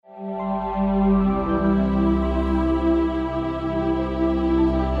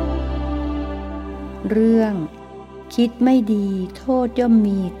เรื่องคิดไม่ดีโทษย่อม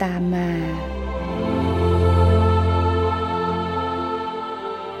มีตามมา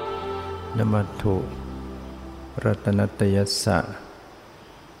นมัตถุรัตนตยัสสะ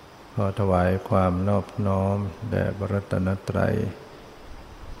ขอถวายความนอบน้อมแด่พระรัตนตรัย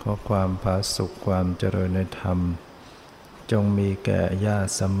ขอความผาสุกความเจริญในธรรมจงมีแก่ญา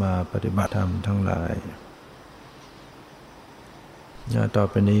ติสัมมาปฏิบัติธรรมทั้งหลายต่อ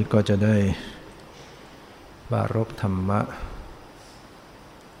ไปนี้ก็จะได้ปรารภธรรมะ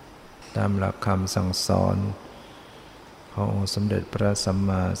ตามหลักคำสั่งสอนขององค์สมเด็จพระสัมม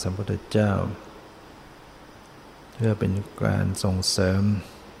าสัมพุทธเจ้าเพื่อเป็นการส่งเสริม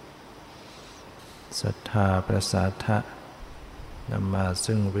ศรัทธาประสาทะนำมา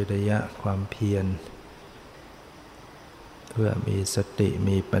ซึ่งวิริยะความเพียรเพื่อมีสติ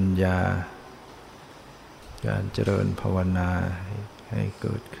มีปัญญาการเจริญภาวนาให้เ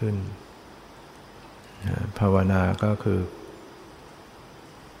กิดขึ้นภาวนาก็คือ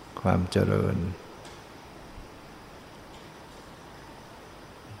ความเจริญ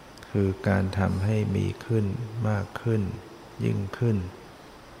คือการทำให้มีขึ้นมากขึ้นยิ่งขึ้น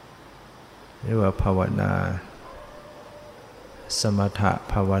เรียกว่าภาวนาสมถะ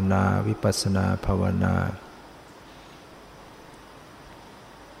ภาวนาวิปัสสนาภาวนา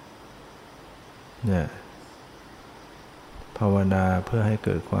เนี่ยภาวนาเพื่อให้เ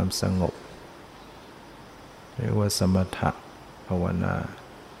กิดความสงบเรียกว่าสมถะภาวนา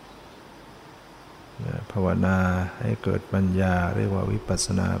ภาวนาให้เกิดปัญญาเรียกว่าวิปัสส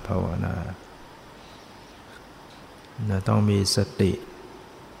นาภาวนาต้องมีสติ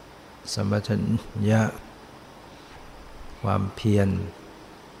สัมปชัญญะความเพียร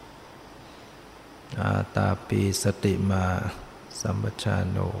อาตาปีสติมาสัมปชาน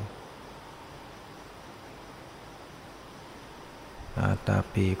โนอาตา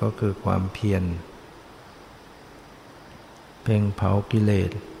ปีก็คือความเพียรเพ่งเผากิเล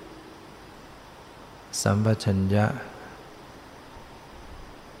สสัมปชัญญะ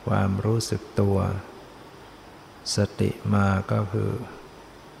ความรู้สึกตัวสติมาก็คือ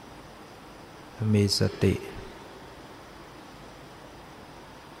มีสติ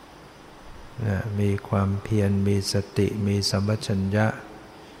มีความเพียรมีสติมีสัมปชัญญะ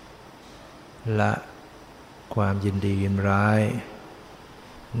ละความยินดียินร้าย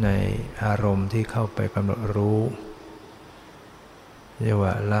ในอารมณ์ที่เข้าไปกำหนดรู้เรียก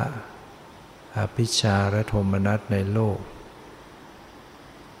ว่าละอภิชฌาและโทมนัสในโลก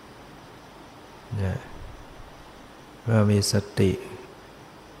เนี่ยเมื่อมีสติ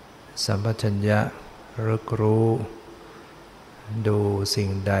สัมปชัญญะรึกรู้ดูสิ่ง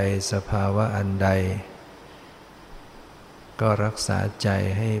ใดสภาวะอันใดก็รักษาใจ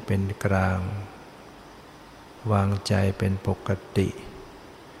ให้เป็นกลางวางใจเป็นปกติ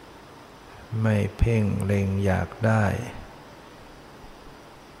ไม่เพ่งเล็งอยากได้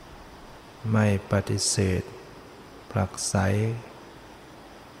ไม่ปฏิเสธผลักไส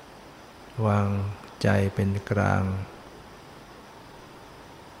วางใจเป็นกลาง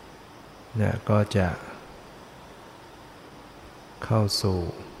เนี่ยก็จะเข้าสู่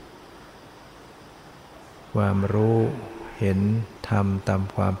ความรู้เห็นธรรมตาม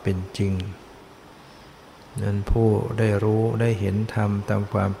ความเป็นจริงนั้นผู้ได้รู้ได้เห็นธรรมตาม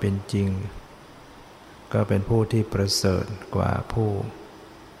ความเป็นจริงก็เป็นผู้ที่ประเสริฐกว่าผู้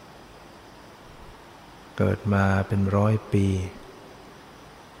เกิดมาเป็นร้อยปี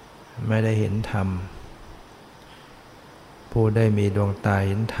ไม่ได้เห็นธรรมผู้ได้มีดวงตาเ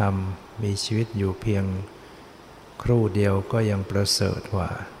ห็นธรรมมีชีวิตอยู่เพียงครู่เดียวก็ยังประเสริฐกว่า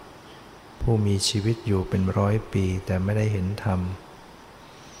ผู้มีชีวิตอยู่เป็นร้อยปีแต่ไม่ได้เห็นธรรม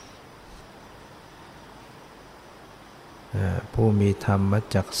ผู้มีธรรม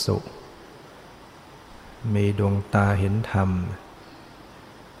จักษุมีดวงตาเห็นธรรม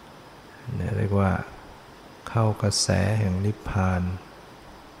เรียกว่าเข้ากระแสแห่งนิพพาน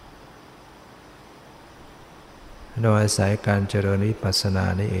โดยอาศัยการเจริญวิปัสสนา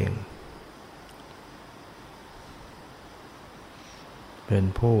นี่เองเป็น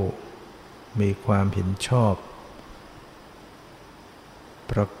ผู้มีความเห็นชอบ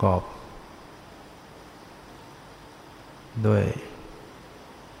ประกอบด้วย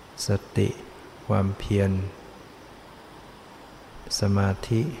สติความเพียรสมา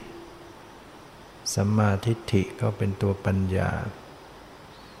ธิสัมมาทิฏฐิก็เป็นตัวปัญญา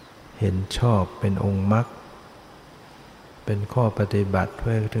เห็นชอบเป็นองค์มรรคเป็นข้อปฏิบัติเ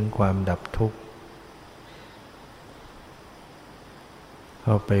พื่อถึงความดับทุกข์เ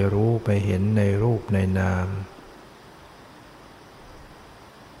ข้าไปรู้ไปเห็นในรูปในนาม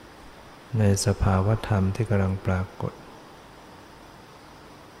ในสภาวธรรมที่กำลังปรากฏ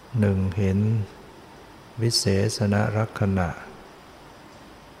หนึ่งเห็น วิเศษณลักษณะ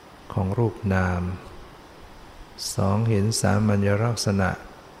ของรูปนามสองเห็นสามัญลักษณะ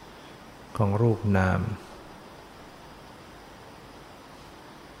ของรูปนาม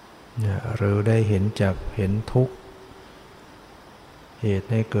หรือได้เห็นจากเห็นทุกข์เหตุ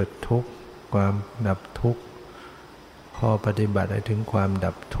ให้เกิดทุกข์ความดับทุกข์พอปฏิบัติให้ถึงความ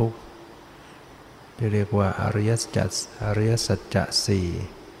ดับทุกข์ที่เรียกว่าอริยสัจจะสี่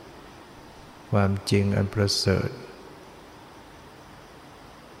ความจริงอันประเสริฐ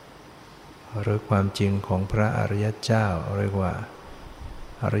หรือความจริงของพระอริยเจ้าเรียกว่า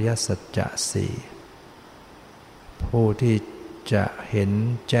อริยสัจจะสี่ผู้ที่จะเห็น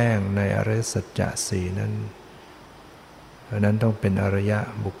แจ้งในอริยสัจจะสี่นั้นต้องเป็นอริย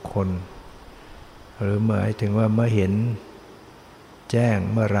บุคคลหรือหมายถึงว่าเมื่อเห็นแจ้ง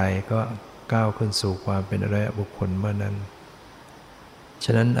เมื่อไรก็ก้าวขึ้นสู่ความเป็นอริยบุคคลเมื่อนั้นฉ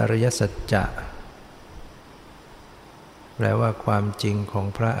ะนั้นอริยสัจจะแปลว่าความจริงของ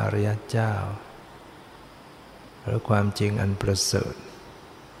พระอริยเจ้าหรือความจริงอันประเสริฐ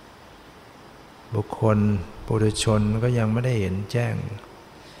บุคคลปุถุชนก็ยังไม่ได้เห็นแจ้ง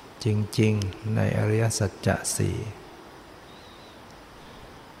จริงๆในอริยสัจจะสี่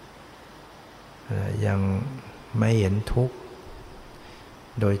ยังไม่เห็นทุกข์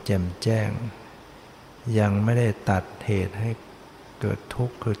โดยแจ่มแจ้งยังไม่ได้ตัดเหตุให้เกิดทุก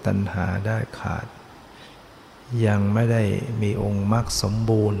ข์คือตัณหาได้ขาดยังไม่ได้มีองค์มรรคสม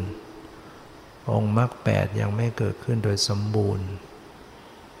บูรณ์องค์มรรค8ยังไม่เกิดขึ้นโดยสมบูรณ์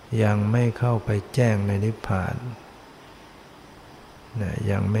ยังไม่เข้าไปแจ้งในนิพพาน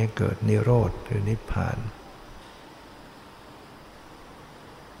ยังไม่เกิดนิโรธหรือนิพพาน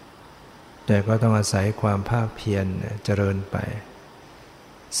แต่ก็ต้องอาศัยความภาคเพียรเจริญไป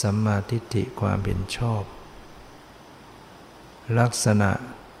สัมมาทิฏฐิความเห็นชอบลักษณะ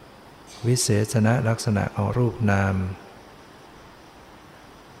วิเศษณลักษณะของรูปนาม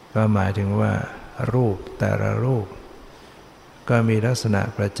ก็หมายถึงว่ารูปแต่ละรูปก็มีลักษณะ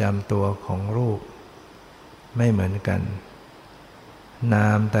ประจำตัวของรูปไม่เหมือนกันนา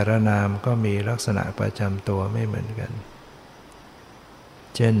มแต่ละนามก็มีลักษณะประจำตัวไม่เหมือนกัน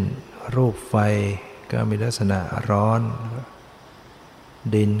เช่นรูปไฟก็มีลักษณะร้อน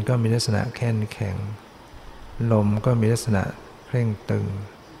ดินก็มีลักษณะแข็งแข็งลมก็มีลักษณะเคร่งตึง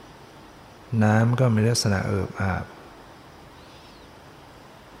น้ำก็มีลักษณะเอิบอาบ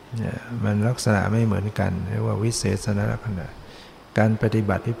มันลักษณะไม่เหมือนกันเรียกว่าวิเศษณลักษณะการปฏิ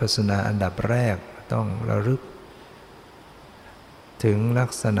บัติวิปัสสนาอันดับแรกต้องระลึกถึงลั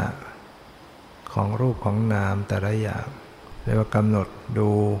กษณะของรูปของนามแต่ละอย่างเรียกว่ากำหนดดู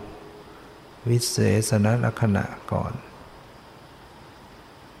วิเศษณลักษณะก่อน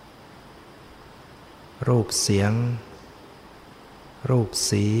รูปเสียงรูป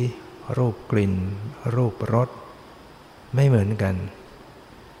สีรูปกลิ่นรูปรสไม่เหมือนกัน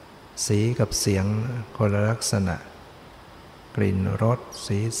สีกับเสียงคนละลักษณะกลิ่นรส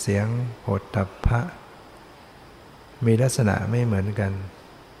สีเสียงโผฏฐัพพะมีลักษณะไม่เหมือนกัน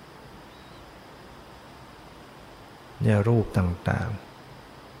เนี่ยรูปต่าง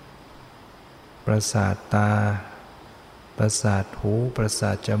ๆประสาทตาประสาทหูประส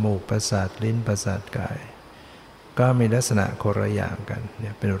าทจมูกประสาทลิ้นประสาทกายก็มีลักษณะคนละอย่างกันเนี่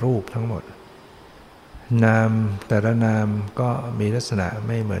ยเป็นรูปทั้งหมดนามแต่ละนามก็มีลักษณะไ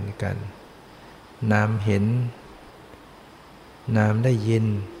ม่เหมือนกันนามเห็นนามได้ยิน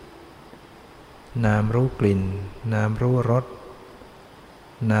นามรู้กลิ่นนามรู้รส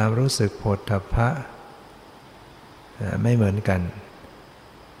นามรู้สึกโผฏฐัพพะไม่เหมือนกัน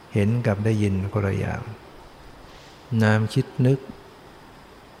เห็นกับได้ยินคนละอย่างนามคิดนึก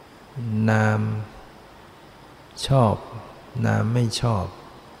นามชอบนามไม่ชอบ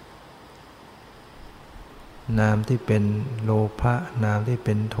นามที่เป็นโลภะนามที่เ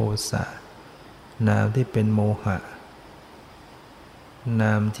ป็นโทสะนามที่เป็นโมหะน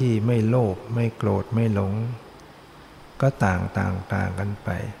ามที่ไม่โลภไม่โกรธไม่หลงก็ต่างกันไป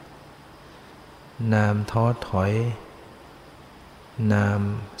นามท้อถอยนาม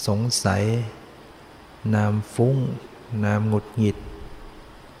สงสัยนามฟุ้งนามหงุดหงิด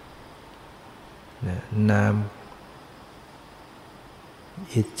นาม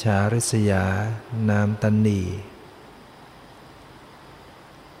อิจฉาริษยานามตัณณี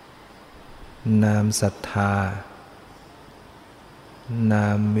นามศรัทธา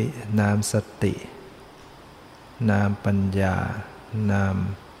นามสตินามปัญญานาม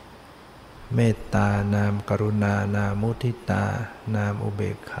เมตตานามกรุณานามมุทิตานามอุเบ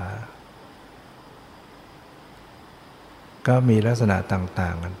กขาก็มีลักษณะต่า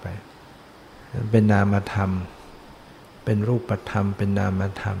งๆกันไปเป็นนามธรรมเป็นรูปธรรมเป็นนาม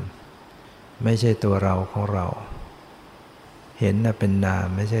ธรรม ไม่ใช่ตัวเราของเราเห็นน่ะเป็นนาม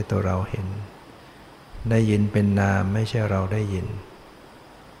ไม่ใช่ตัวเราเห็นได้ยินเป็นนามไม่ใช่เราได้ยิน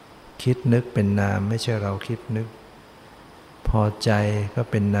คิดนึกเป็นนามไม่ใช่เราคิดนึกพอใจก็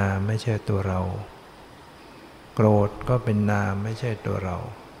เป็นนามไม่ใช่ตัวเราโกรธก็เป็นนามไม่ใช่ตัวเรา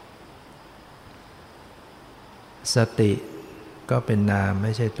สติก็เป็นนามไ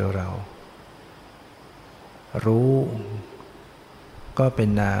ม่ใช่ตัวเรารู้ก็เป็น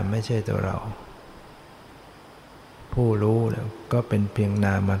นามไม่ใช่ตัวเราผู้รู้ก็เป็นเพียงน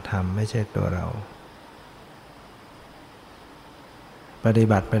ามธรรมไม่ใช่ตัวเราปฏิ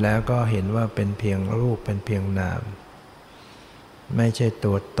บัติไปแล้วก็เห็นว่าเป็นเพียงรูปเป็นเพียงนามไม่ใช่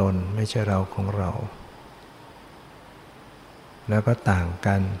ตัวตนไม่ใช่เราของเราแล้วก็ต่าง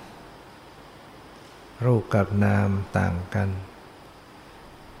กันรูปกับนามต่างกัน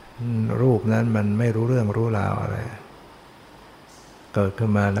รูปนั้นมันไม่รู้เรื่องรู้ราวอะไรเกิดขึ้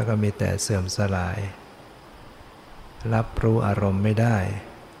นมาแล้วก็มีแต่เสื่อมสลายรับรู้อารมณ์ไม่ได้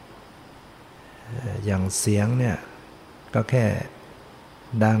อย่างเสียงเนี่ยก็แค่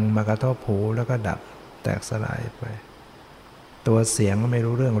ดังมากระทบหูแล้วก็ดับแตกสลายไปตัวเสียงก็ไม่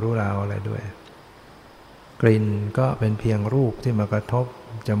รู้เรื่องรู้ราวอะไรด้วยกลิ่นก็เป็นเพียงรูปที่มากระทบ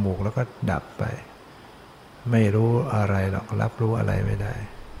จมูกแล้วก็ดับไปไม่รู้อะไรหรอกรับรู้อะไรไม่ได้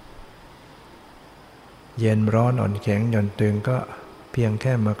เย็นร้อนอ่อนแข็งหย่อนตึงก็เพียงแ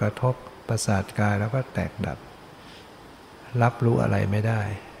ค่มากระทบประสาทกายแล้วก็แตกดับรับรู้อะไรไม่ได้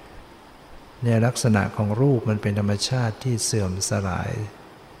เนี่ยลักษณะของรูปมันเป็นธรรมชาติที่เสื่อมสลาย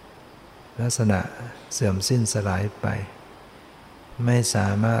ลักษณะเสื่อมสิ้นสลายไปไม่สา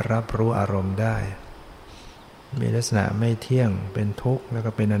มารถรับรู้อารมณ์ได้มีลักษณะไม่เที่ยงเป็นทุกข์แล้ว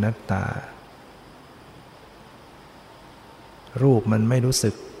ก็เป็นอนัตตารูปมันไม่รู้สึ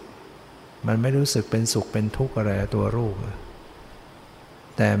กเป็นสุขเป็นทุกข์อะไรตัวรูป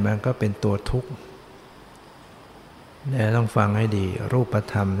แต่มันก็เป็นตัวทุกข์เนี่ยต้องฟังให้ดีรูป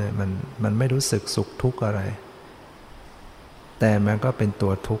ธรรมเนี่ยมันไม่รู้สึกสุขทุกข์อะไรแต่มันก็เป็นตั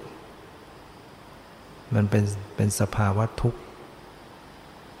วทุกข์มันเป็นสภาวะทุกข์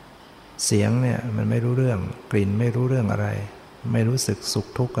เสียงเนี่ยมันไม่รู้เรื่องกลิ่นไม่รู้เรื่องอะไรไม่รู้สึกสุข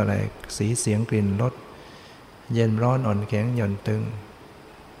ทุกข์อะไรสีเสียงกลิ่นรสเย็นร้อนอ่อนแข็งหย่อนตึง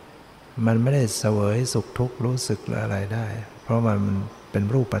มันไม่ได้เสวยสุขทุกข์รู้สึกอะไรได้เพราะมันเป็น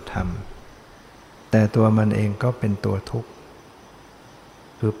รูปธรรมแต่ตัวมันเองก็เป็นตัวทุกข์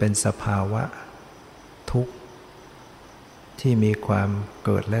คือเป็นสภาวะทุกข์ที่มีความเ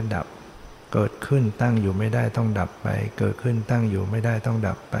กิดและดับเกิดขึ้นตั้งอยู่ไม่ได้ต้องดับไปเกิดขึ้นตั้งอยู่ไม่ได้ต้อง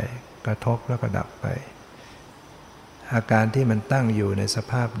ดับไปกระทบแล้วก็ดับไปอาการที่มันตั้งอยู่ในส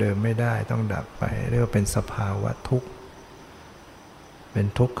ภาพเดิมไม่ได้ต้องดับไปเรียกว่าเป็นสภาวะทุกข์เป็น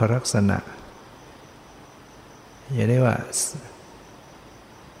ทุกขลักษณะอย่าเรียกว่า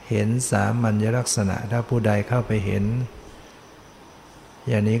เห็นสามัญลักษณะถ้าผู้ใดเข้าไปเห็น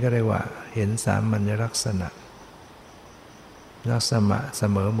อย่างนี้ก็เรียกว่าเห็นสามัญลักษณะลักษณะเส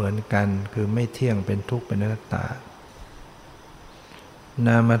มอเหมือนกันคือไม่เที่ยงเป็นทุกข์เป็นอนัตตาน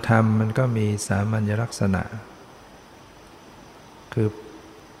ามธรรมมันก็มีสามัญลักษณะคือ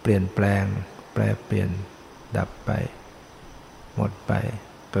เปลี่ยนแปลงแปรเปลี่ยนดับไปหมดไป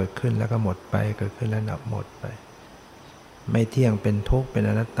เกิดขึ้นแล้วก็หมดไปเกิดขึ้นแล้วดับหมดไปไม่เที่ยงเป็นทุกข์เป็น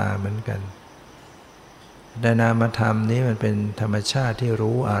อนัตตาเหมือนกันแต่นามธรรมนี้มันเป็นธรรมชาติที่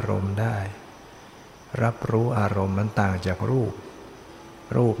รู้อารมณ์ได้รับรู้อารมณ์มันต่างจากรูป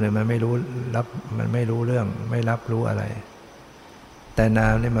เนี่ยมันไม่รู้เรื่องไม่รับรู้อะไรแต่นา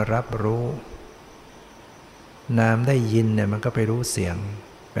มนี่มันรับรู้นามได้ยินเนี่ยมันก็ไปรู้เสียง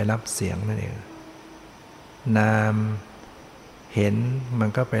ไปรับเสียงนั่นเองนามเห็นมัน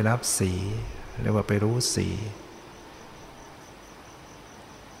ก็ไปรับสีเรียกว่าไปรู้สี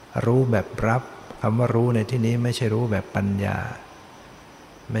รู้แบบรับคำว่ารู้ในที่นี้ไม่ใช่รู้แบบปัญญา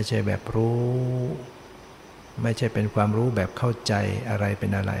ไม่ใช่แบบรู้ไม่ใช่เป็นความรู้แบบเข้าใจอะไรเป็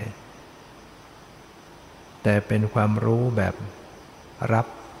นอะไรแต่เป็นความรู้แบบรับ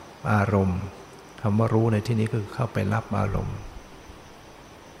อารมณ์คำว่ารู้ในที่นี้คือเข้าไปรับอารมณ์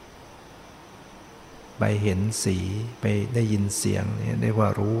ไปเห็นสีไปได้ยินเสียงนี่เรียกว่า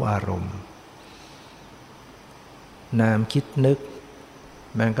รู้อารมณ์นามคิดนึก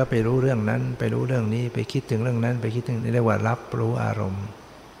มันก็ไปรู้เรื่องนั้นไปรู้เรื่องนี้ไปคิดถึงเรื่องนั้นไปคิดถึงนี่เรียกว่ารับรู้อารมณ์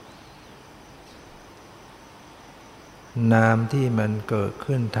นามที่มันเกิด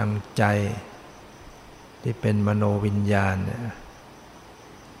ขึ้นทางใจที่เป็นมโนวิญญาณเนี่ย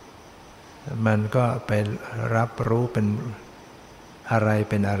มันก็ไปรับรู้เป็นอะไร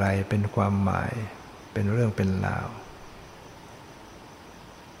เป็นอะไรเป็นความหมายเป็นเรื่องเป็นราว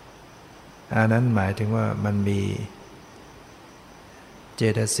อันนั้นหมายถึงว่ามันมี เจ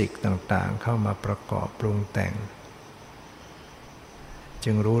ตสิกต่างๆเข้ามาประกอบปรุงแต่ง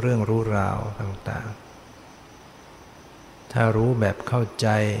จึงรู้เรื่องรู้ราวต่างๆถ้ารู้แบบเข้าใจ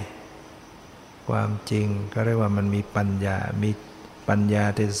ความจริงก็เรียกว่ามันมีปัญญา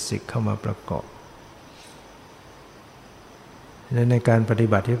เจตสิกเข้ามาประกอบในการปฏิ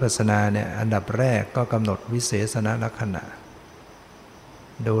บัติวิปัสสนาเนี่ยอันดับแรกก็กำหนดวิเศษณลักษณะ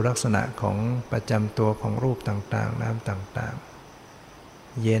ดูลักษณะของประจำตัวของรูปต่างๆน้ำต่าง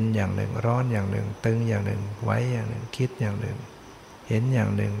ๆเย็นอย่างหนึ่งร้อนอย่างหนึ่งตึงอย่างหนึ่งไว้อย่างหนึ่งคิดอย่างหนึ่งเห็นอย่า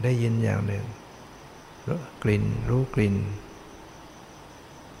งหนึ่งได้ยินอย่างหนึ่งกลิ่นรู้กลิ่น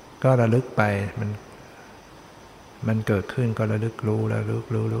ก็ระลึกไปมันเกิดขึ้นก็ระลึกรู้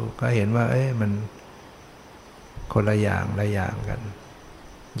ก็เห็นว่ามันคนละอย่างละอย่างกัน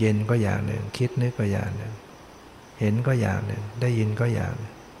เย็นก็อย่างหนึ่งคิดนึกก็อย่างหนึ่งเห็นก็อย่างหนึ่งได้ยินก็อย่างห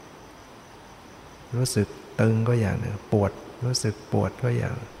นึ่งรู้สึกตึงก็อย่างหนึ่งปวดรู้สึกปวดก็อย่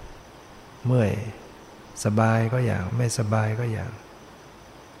างเมื่อยสบายก็อย่างไม่สบายก็อย่าง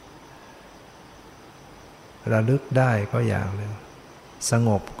ระลึกได้ก็อย่างหนึ่งสง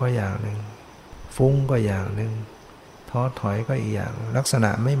บก็อย่างหนึ่งฟุ้งก็อย่างหนึ่งท้อถอยก็อีกอย่างลักษณะ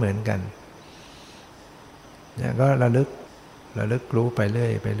ไม่เหมือนกันเนี่ยก็ระลึกรู้ไปเรื่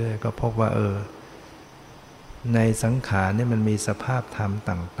อยก็พบว่าในสังขารเนี่ยมันมีสภาพธรรม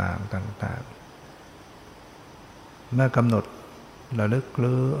ต่างเมื่อกำหนดระลึก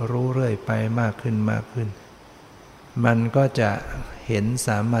รู้เรื่อยไปมากขึ้นมันก็จะเห็นส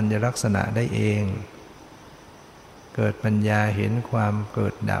ามัญลักษณะได้เองเกิดปัญญาเห็นความเกิ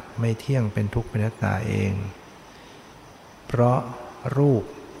ดดับไม่เที่ยงเป็นทุกข์เป็นอนัตตาเองเพราะรูป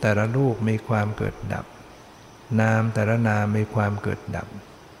แต่ละรูปมีความเกิดดับนามแต่ละนามมีความเกิดดับ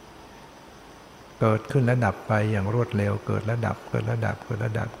เกิดขึ้นและดับไปอย่างรวดเร็วเกิดและดับ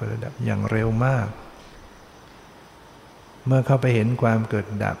อย่างเร็วมากเมื่อเข้าไปเห็นความเกิด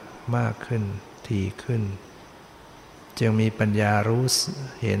ดับมากขึ้นถี่ขึ้นจึงมีปัญญารู้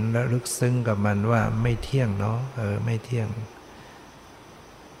เห็นและลึกซึ้งกับมันว่าไม่เที่ยงเนาะไม่เที่ยง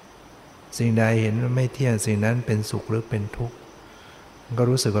สิ่งใดเห็นว่าไม่เที่ยงสิ่งนั้นเป็นสุขหรือเป็นทุกข์ก็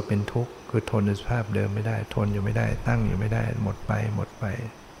รู้สึกว่าเป็นทุกข์คือทนในสภาพเดิมไม่ได้ทนอยู่ไม่ได้ตั้งอยู่ไม่ได้หมดไป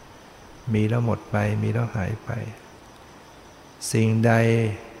มีแล้วหมดไปมีแล้วหายไปสิ่งใด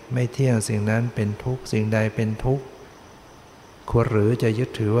ไม่เที่ยงสิ่งนั้นเป็นทุกข์สิ่งใดเป็นทุกข์ควรหรือจะยึด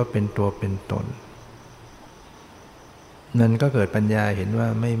ถือว่าเป็นตัวเป็นตนนั่นก็เกิดปัญญาเห็นว่า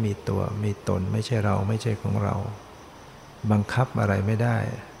ไม่มีตัวมีตนไม่ใช่เราไม่ใช่ของเราบังคับอะไรไม่ได้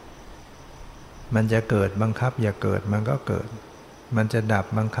มันจะเกิดบังคับอย่าเกิดมันก็เกิดมันจะดับ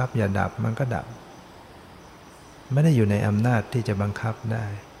บังคับอย่าดับมันก็ดับไม่ได้อยู่ในอำนาจที่จะบังคับได้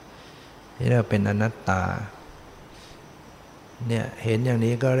นี่เรียกว่าเป็นอนัตตาเนี่ยเห็นอย่าง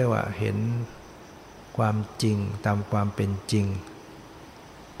นี้ก็เรียกว่าเห็นความจริงตามความเป็นจริง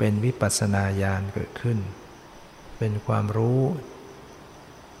เป็นวิปัสสนาญาณเกิดขึ้นเป็นความรู้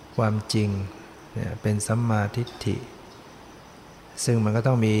ความจริงเนี่ยเป็นสัมมาทิฏฐิซึ่งมันก็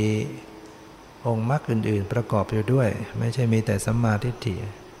ต้องมีองค์มรรคอื่นๆประกอบอยู่ด้วยไม่ใช่มีแต่สัมมาทิฏฐิ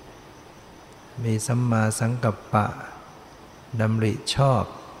มีสัมมาสังกัปปะดำริชอบ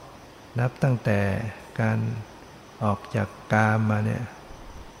นับตั้งแต่การออกจากกามมาเนี่ย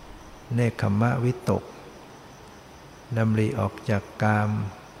เนกขัมมะวิตกดำริออกจากกาม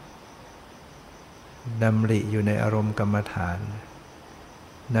ดำริอยู่ในอารมณ์กรรมฐาน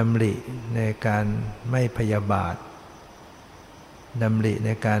ดำริในการไม่พยาบาทดำริใน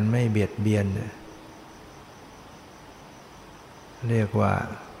การไม่เบียดเบียนเรียกว่า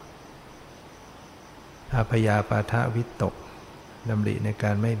อพยาปาทวิตกดำริในก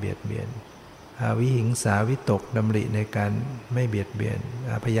ารไม่เบียดเบียนอวิหิงสาวิตกดำริในการไม่เบียดเบียน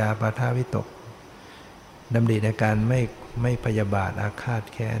อพยาปาทวิตกดำริในการไม่พยาบาทอาฆาต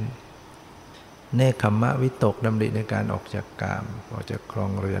แค้นเนกขัมมะวิตกดำริในการออกจากกามออกจากครอ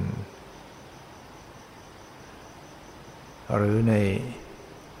งเรือนหรือใน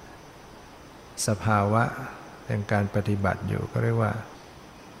สภาวะแห่งการปฏิบัติอยู่ก็เรียกว่า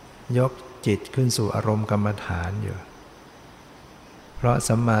ยกจิตขึ้นสู่อารมณ์กรรมฐานอยู่เพราะ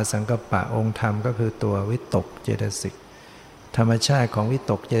สัมมาสังกัปปะองค์ธรรมก็คือตัววิตกเจตสิกธรรมชาติของวิ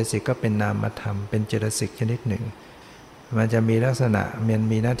ตกเจตสิกก็เป็นนามธรรมเป็นเจตสิกชนิดหนึ่งมันจะมีลักษณะมัน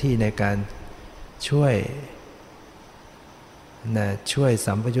มีหน้าที่ในการช่วย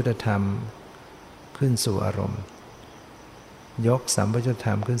สัมปยุตธรรมขึ้นสู่อารมณ์ยกสัมปยุตธร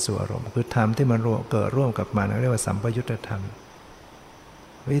รมขึ้นสู่อารมณ์คือธรรมที่มันเกิดร่วมกับมันเรียกว่าสัมปยุตธรรม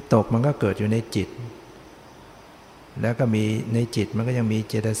วิตกมันก็เกิดอยู่ในจิตแล้วก็มีในจิตมันก็ยังมี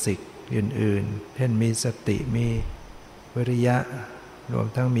เจตสิกอื่นๆเช่นมีสติมีวิริยะรวม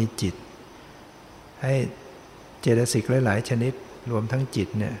ทั้งมีจิตให้เจตสิกหลายๆชนิด รวมทั้งจิต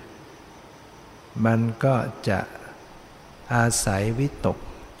เนี่ยมันก็จะอาศัยวิตก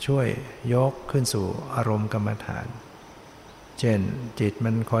ช่วยยกขึ้นสู่อารมณ์กรรมฐานเช่นจิต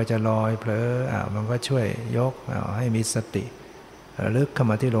มันคอยจะลอยเผลอมันก็ช่วยยกให้มีสติระลึกเข้า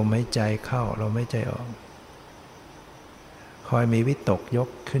มาที่ลมหายใจเข้าลมหายใจออกคอยมีวิตกยก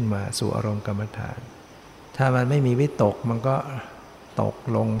ขึ้นมาสู่อารมณ์กรรมฐานถ้ามันไม่มีวิตกมันก็ตก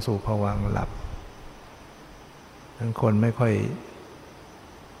ลงสู่ภวังค์หลับบางคนไม่ค่อย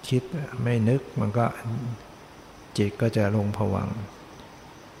คิดไม่นึกมันก็จิตก็จะลงภวังค์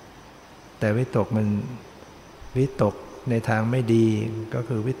แต่วิตกมันวิตกในทางไม่ดีก็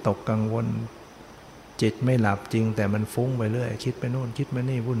คือวิตกกังวลจิตไม่หลับจริงแต่มันฟุ้งไปเรื่อยคิดไปโน่นคิดมา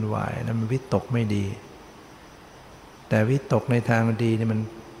นี่วุ่นวายนั่นมันวิตกไม่ดีแต่วิตกในทางดีนี่มัน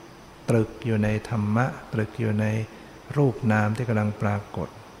ตรึกอยู่ในธรรมะตรึกอยู่ในรูปนามที่กำลังปรากฏ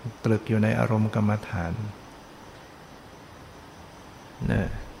ตรึกอยู่ในอารมณ์กรรมฐานนะ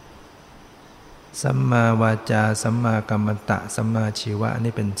สัมมาวาจาสัมมากัมมันตะสัมมาชีวะ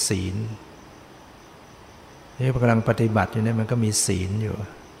นี่เป็นศีลที่กำลังปฏิบัติอยู่เนี่ยมันก็มีศีลอยู่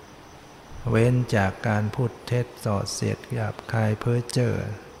เว้นจากการพูดเท็จส่อเสียดหยาบคายเพ้อเจ้อ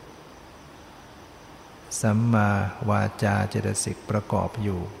สัมมาวาจาเจตสิกประกอบอ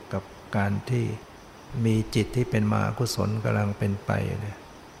ยู่กับการที่มีจิตที่เป็นมหากุศลกำลังเป็นไปเนี่ย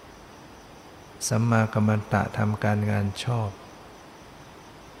สัมมากัมมันตะทำการงานชอบ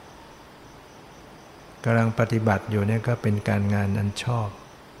กำลังปฏิบัติอยู่เนี่ยก็เป็นการงานอันชอบ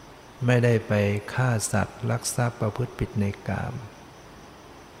ไม่ได้ไปฆ่าสัตว์ลักทรัพย์ประพฤติผิดในกาม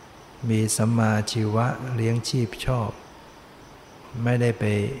มีสัมมาชีวะเลี้ยงชีพชอบไม่ได้ไป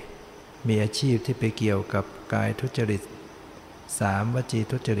มีอาชีพที่ไปเกี่ยวกับกายทุจริต3วจี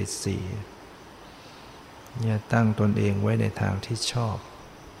ทุจริต4เนี่ยตั้งตนเองไว้ในทางที่ชอบ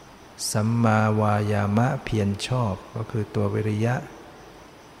สัมมาวายามะเพียรชอบก็คือตัววิริยะ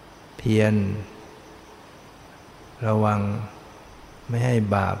เพียรระวังไม่ให้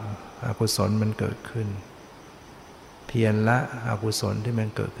บาปอกุศลมันเกิดขึ้นเพียรละอกุศลที่มัน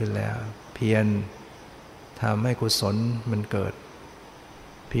เกิดขึ้นแล้วเพียรทำให้กุศลมันเกิด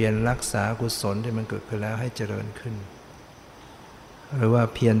เพียรรักษากุศลที่มันเกิดขึ้นแล้วให้เจริญขึ้นหรือว่า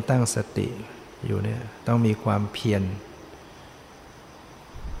เพียรตั้งสติอยู่เนี่ยต้องมีความเพียร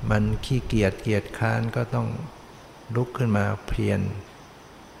มันขี้เกียจเกียจค้านก็ต้องลุกขึ้นมาเพียร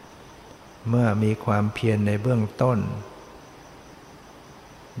เมื่อมีความเพียรในเบื้องต้น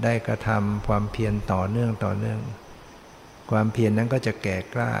ได้กระทำความเพียรต่อเนื่องความเพียรนั้นก็จะแก่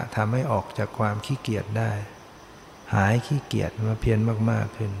กล้าทำให้ออกจากความขี้เกียจได้หายขี้เกียจมาเพียรมาก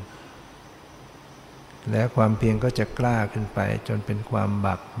ๆขึ้นและความเพียรก็จะกล้าขึ้นไปจนเป็นความ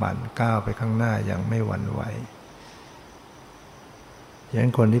บักบั่นก้าวไปข้างหน้าอย่างไม่หวั่นไหวอย่างนั้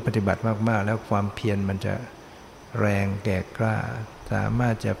นคนที่ปฏิบัติมากๆแล้วความเพียรมันจะแรงแก่กล้าสามา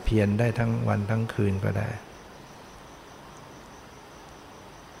รถจะเพียรได้ทั้งวันทั้งคืนก็ได้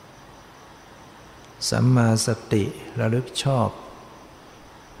สัมมาสติระลึกชอบ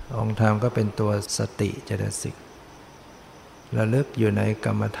องค์ธรรมก็เป็นตัวสติเจตสิกระลึกอยู่ในก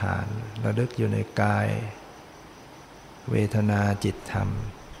รรมฐานระลึกอยู่ในกายเวทนาจิตธรรม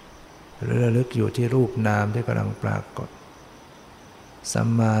หรือระลึกอยู่ที่รูปนามที่กำลังปรากฏสัม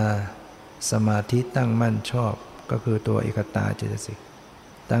มาสมาธิตั้งมั่นชอบก็คือตัวเอกตาเจตสิก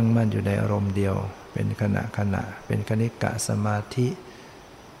ตั้งมั่นอยู่ในอารมณ์เดียวเป็นขณะเป็นคณิกะสมาธิ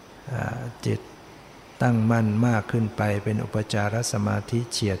จิตตั้งมั่นมากขึ้นไปเป็นอุปจารสมาธิ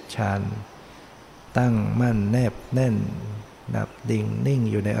เฉียดฌานตั้งมั่นแนบแน่นดับดิ่งนิ่ง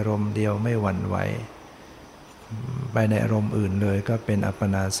อยู่ในอารมณ์เดียวไม่หวั่นไหวไปในอารมณ์อื่นเลยก็เป็นอัปป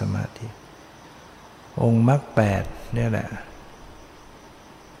นาสมาธิองค์มรรค8เนี่ยแหละ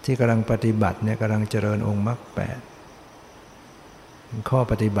ที่กำลังปฏิบัติเนี่ยกำลังเจริญองค์มรรค8ข้อ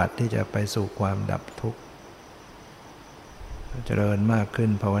ปฏิบัติที่จะไปสู่ความดับทุกข์เจริญมากขึ้น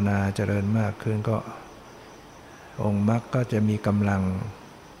ภาวนาเจริญมากขึ้นก็องค์มรรคก็จะมีกำลัง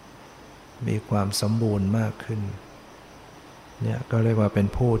มีความสมบูรณ์มากขึ้นเนี่ยก็เรียกว่าเป็น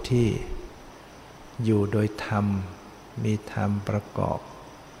ผู้ที่อยู่โดยธรรมมีธรรมประกอบ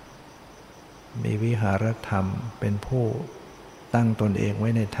มีวิหารธรรมเป็นผู้ตั้งตนเองไว้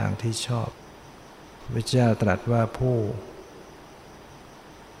ในทางที่ชอบพระเจ้าตรัสว่าผู้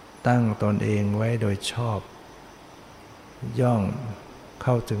ตั้งตนเองไว้โดยชอบย่อมเ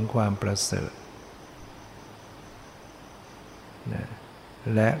ข้าถึงความประเสริฐนะ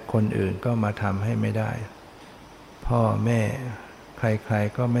และคนอื่นก็มาทำให้ไม่ได้พ่อแม่ใคร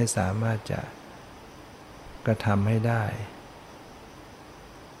ๆก็ไม่สามารถจะกระทำให้ได้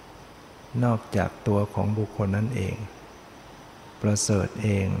นอกจากตัวของบุคคลนั้นเองประเสริฐเอ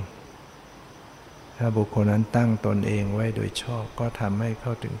ง ถ้าบุคคลนั้นตั้งตนเองไว้โดยชอบก็ทำให้เข้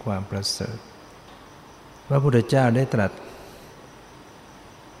าถึงความประเสริฐพระพุทธเจ้าได้ตรัส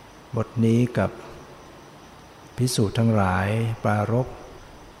บทนี้กับภิกษุทั้งหลายปรารภ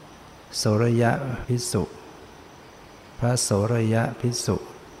โสรยะภิกษุพระโสรยะภิกษุ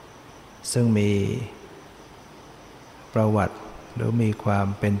ซึ่งมีประวัติหรือมีความ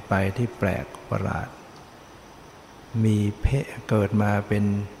เป็นไปที่แปลกประหลาดมีเพศเกิดมาเป็น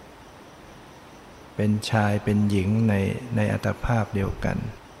ชายเป็นหญิงในอัตภาพเดียวกัน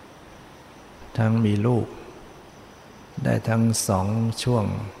ทั้งมีลูกได้ทั้งสองช่วง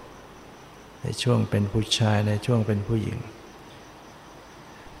ในช่วงเป็นผู้ชายในช่วงเป็นผู้หญิง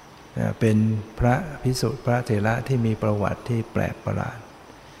เป็นพระภิกษุพระเถระที่มีประวัติที่แปลกประหลาด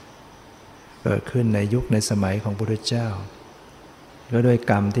เกิดขึ้นในยุคในสมัยของพระพุทธเจ้าก็ด้วย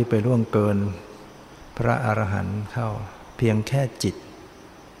กรรมที่ไปล่วงเกินพระอรหันต์เข้าเพียงแค่จิต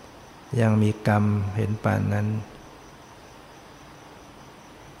ยังมีกรรมเห็นปานนั้น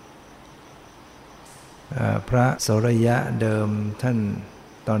พระโสรยะเดิมท่าน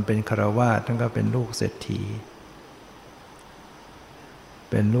ตอนเป็นฆราวาสท่านก็เป็นลูกเศรษฐี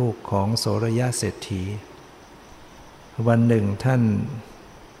เป็นลูกของโสรยะเศรษฐีวันหนึ่งท่าน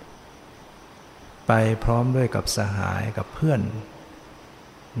ไปพร้อมด้วยกับสหายกับเพื่อน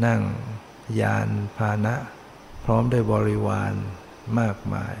นั่งยานพาหนะพร้อมด้วยบริวารมาก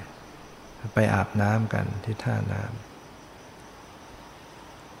มายไปอาบน้ำกันที่ท่าน้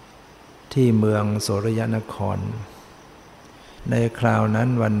ำที่เมืองโสรยนครในคราวนั้น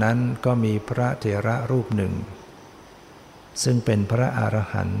วันนั้นก็มีพระเถระรูปหนึ่งซึ่งเป็นพระอร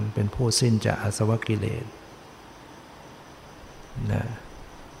หันต์เป็นผู้สิ้นจากอาสวะกิเลส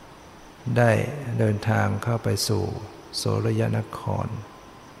ได้เดินทางเข้าไปสู่โสรยนคร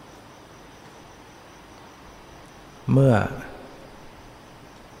เมื่อ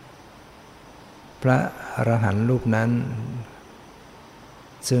พระอรหันต์รูปนั้น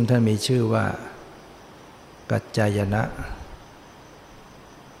ซึ่งท่านมีชื่อว่ากัจจายนะ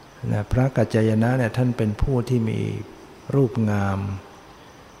พระกัจจายนะเนี่ยท่านเป็นผู้ที่มีรูปงาม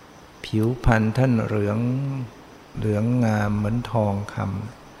ผิวพรรณท่านเหลืองงามเหมือนทองค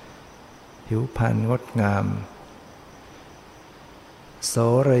ำผิวพรรณงดงามโส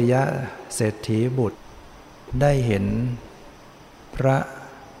รยะเศรษฐีบุตรได้เห็นพ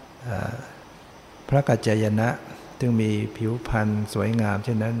ระกัจจายนะซึ่งมีผิวพรรณสวยงามเ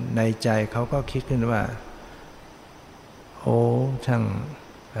ช่นนั้นในใจเขาก็คิดขึ้นว่าโอ้ช่าง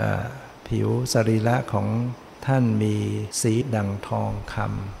ผิวสรีระของท่านมีสีดั่งทองค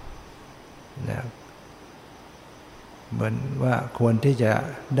ำนะเหมือนว่าควรที่จะ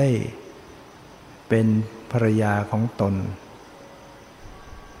ได้เป็นภรรยาของตน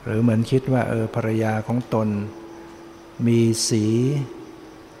หรือเหมือนคิดว่าภรรยาของตนมีสี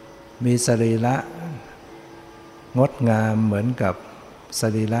มีสรีระงดงามเหมือนกับส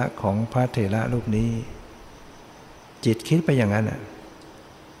รีระของพระเถระรูปนี้จิตคิดไปอย่างนั้น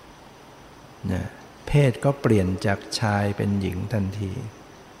นะเพศก็เปลี่ยนจากชายเป็นหญิงทันที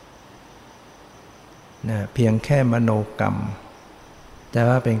นะเพียงแค่มโนกรรมแต่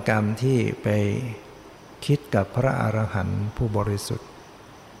ว่าเป็นกรรมที่ไปคิดกับพระอรหันต์ผู้บริสุทธิ์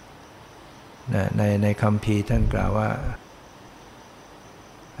นะในคัมภีร์ท่านกล่าวว่า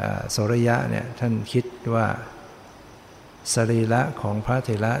โสรยะเนี่ยท่านคิดว่าสรีระของพระเถ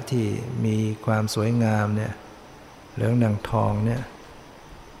ระที่มีความสวยงามเนี่ยเหลืองดั่งทองเนี่ย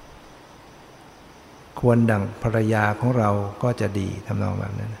ควรดั่งภรรยาของเราก็จะดีทำนองแบ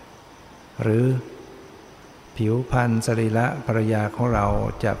บนั้นหรือผิวพรรณสรีระภรรยาของเรา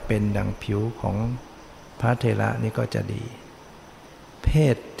จะเป็นดั่งผิวของพระเถระนี่ก็จะดีเพ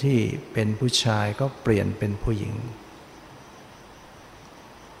ศที่เป็นผู้ชายก็เปลี่ยนเป็นผู้หญิง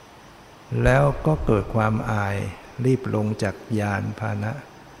แล้วก็เกิดความอายรีบลงจากยานพาหนะ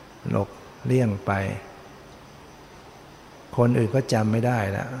หลบเลี่ยงไปคนอื่นก็จำไม่ได้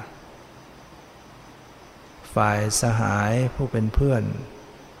แล้วฝ่ายสหายผู้เป็นเพื่อน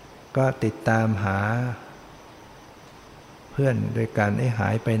ก็ติดตามหาเพื่อนโดยการหา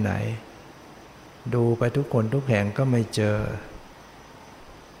ยไปไหนดูไปทุกคนทุกแห่งก็ไม่เจอ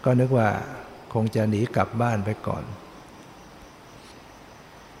ก็นึกว่าคงจะหนีกลับบ้านไปก่อน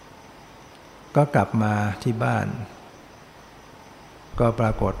ก็กลับมาที่บ้านก็ปร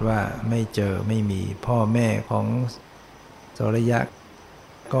ากฏว่าไม่เจอไม่มีพ่อแม่ของโสรยะ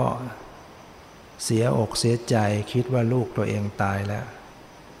ก็เสียอกเสียใจคิดว่าลูกตัวเองตายแล้ว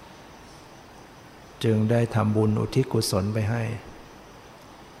จึงได้ทำบุญอุทิศกุศลไปให้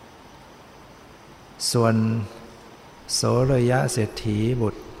ส่วนโสรยะเศรษฐีบุ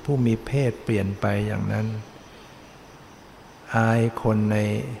ตรผู้มีเพศเปลี่ยนไปอย่างนั้นอายคนใน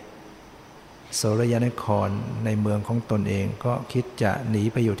โสรยนครในเมืองของตนเองก็คิดจะหนี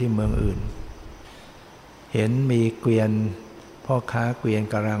ไปอยู่ที่เมืองอื่นเห็นมีเกวียนพ่อค้าเกวียน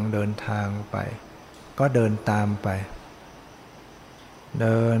กำลังเดินทางไปก็เดินตามไป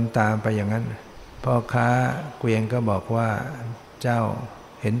อย่างนั้นพ่อค้าเกวียนก็บอกว่าเจ้า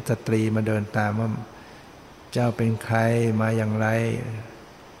เห็นสตรีมาเดินตามว่าเจ้าเป็นใครมาอย่างไร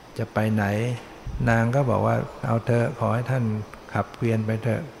จะไปไหนนางก็บอกว่าเอาเถอะขอให้ท่านขับเกวียนไปเถ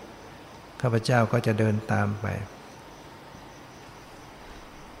อะข้าพเจ้าก็จะเดินตามไป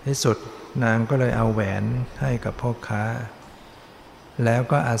ที่สุดนางก็เลยเอาแหวนให้กับพ่อค้าแล้ว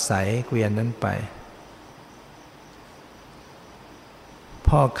ก็อาศัยเกวียนนั้นไป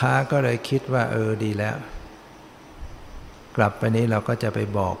พ่อค้าก็เลยคิดว่าดีแล้วกลับไปนี้เราก็จะไป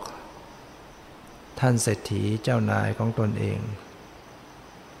บอกท่านเศรษฐีเจ้านายของตนเอง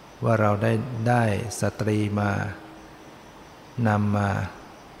ว่าเราได้สตรีมานำมา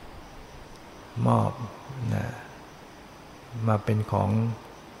มอบนะมาเป็นของ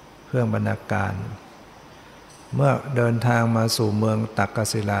เครื่องบรรณาการเมื่อเดินทางมาสู่เมืองตักก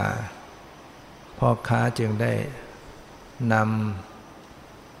ศิลาพ่อค้าจึงได้น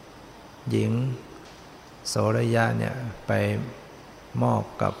ำหญิงโสรยะเนี่ยไปมอบ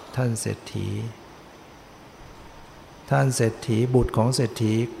กับท่านเศรษฐีท่านเศรษฐีบุตรของเศรษ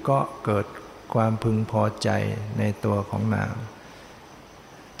ฐีก็เกิดความพึงพอใจในตัวของนาง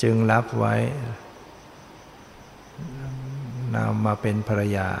จึงรับไว้นำมาเป็นภรร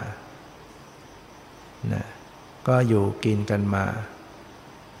ยานะก็อยู่กินกันมา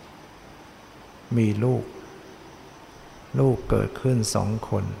มีลูกเกิดขึ้น2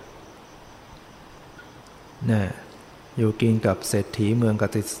 คนนะอยู่กินกับเศรษฐีเมือง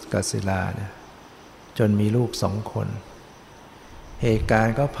กศิลาเนี่ยจนมีลูก2 คนเหตุการ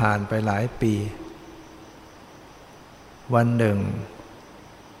ณ์ก็ผ่านไปหลายปีวันหนึ่ง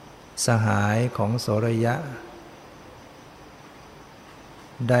สหายของโสรยะ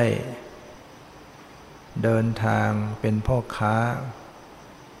ได้เดินทางเป็นพ่อค้า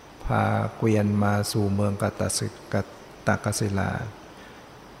พาเกวียนมาสู่เมืองตักกศิลา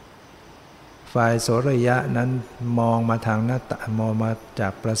ฝ่ายโสรยะนั้นมองมาทางหน้าต่างมองมาจา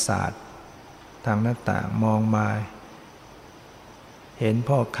กปราสาททางหน้าต่างมองมาเห็น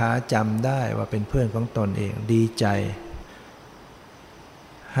พ่อค้าจำได้ว่าเป็นเพื่อนของตนเองดีใจ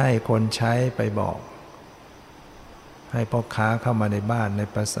ให้คนใช้ไปบอกให้พ่อค้าเข้ามาในบ้านใน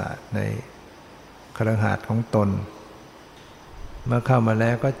ปราสาทในคฤหาสน์ของตนเมื่อเข้ามาแ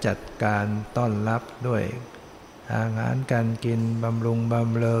ล้วก็จัดการต้อนรับด้วยอาหารการกินบำรุงบ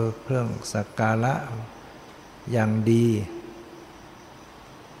ำเรอเครื่องสักการะอย่างดี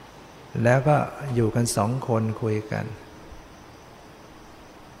แล้วก็อยู่กัน2 คนคุยกัน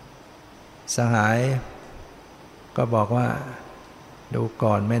สหายก็บอกว่าดู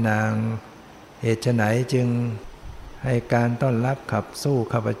ก่อนแม่นางเหตุไฉนจึงให้การต้อนรับขับสู้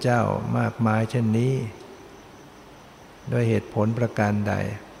ข้าพเจ้ามากมายเช่นนี้ด้วยเหตุผลประการใด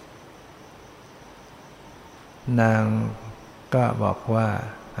นางก็บอกว่า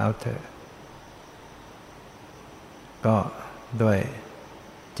เอาเถอะก็ด้วย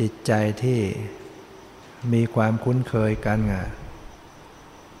จิตใจที่มีความคุ้นเคยกันไง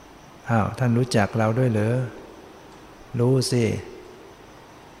ท่านรู้จักเราด้วยเหรอรู้สิ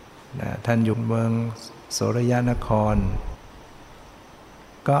ท่านอยู่เมืองโสรยนคร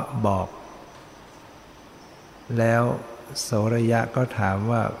ก็บอกแล้วโสรยะก็ถาม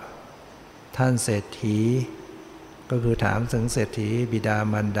ว่าท่านเศรษฐีก็คือถามถึงเศรษฐีบิดา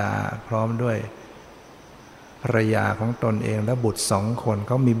มารดาพร้อมด้วยภรรยาของตนเองและบุตร2 คนเ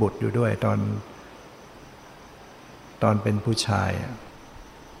ขามีบุตรอยู่ด้วยตอนเป็นผู้ชาย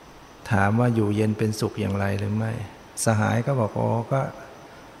ถามว่าอยู่เย็นเป็นสุขอย่างไรหรือไม่สหายก็บอกก็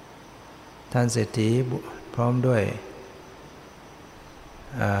ท่านเศรษฐีพร้อมด้วย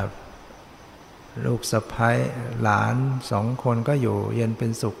ลูกสะใภ้หลาน2 คนก็อยู่เย็นเป็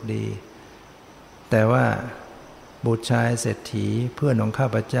นสุขดีแต่ว่าบุตรชายเศรษฐีเพื่อนของข้า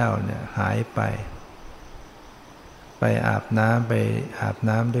พเจ้าเนี่ยหายไปอาบน้ำ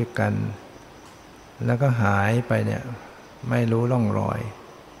ด้วยกันแล้วก็หายไปเนี่ยไม่รู้ร่องรอย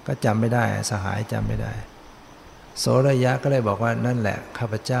ก็จำไม่ได้สหายจำไม่ได้โสรยะก็เลยบอกว่านั่นแหละข้า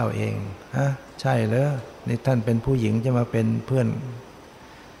พเจ้าเองใช่เหรอนี่ท่านเป็นผู้หญิงจะมาเป็นเพื่อน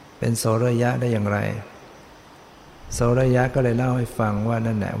เป็นโสรยะได้อย่างไรโสรยะก็เลยเล่าให้ฟังว่า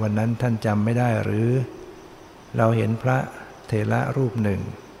นั่นแหละวันนั้นท่านจำไม่ได้หรือเราเห็นพระเถระรูปหนึ่ง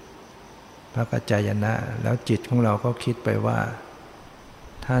พระกัจจายนะแล้วจิตของเราก็คิดไปว่า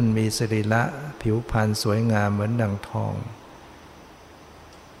ท่านมีสรีระผิวพรรณสวยงามเหมือนดั่งทอง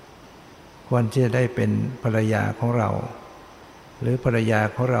ควรที่จะได้เป็นภรรยาของเราหรือภรรยา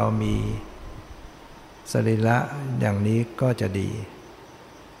ของเรามี สรีระอย่างนี้ก็จะดี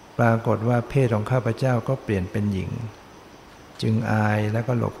ปรากฏว่าเพศของข้าพเจ้าก็เปลี่ยนเป็นหญิงจึงอายแล้ว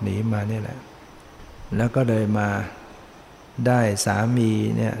ก็หลบหนีมานี่แหละแล้วก็เลยมาได้สามี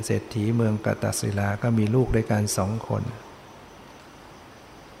เนี่ยเศรษฐีเมืองกตศิลาก็มีลูกด้วยกัน2 คน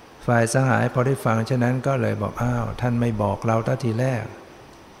ฝ่ายสหายพอได้ฟังฉะนั้นก็เลยบอกอ้าวท่านไม่บอกเราตั้งทีแรก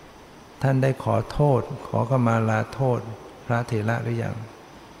ท่านได้ขอโทษขอขมาลาโทษพระเถระหรือยัง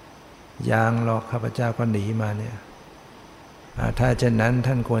ยังหรอกข้าพเจ้าก็หนีมาเนี่ยถ้าเช่นนั้น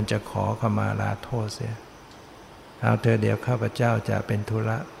ท่านควรจะขอขมาลาโทษเสียเอาเถอะเดี๋ยวข้าพเจ้าจะเป็นธุร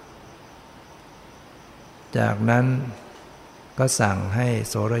ะจากนั้นก็สั่งให้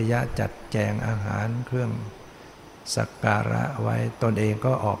โสรยะจัดแจงอาหารเครื่องสักการะไว้ตนเอง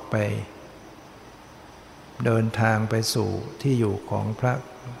ก็ออกไปเดินทางไปสู่ที่อยู่ของพระ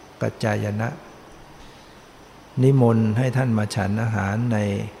กัจจายนะนิมนต์ให้ท่านมาฉันอาหารใน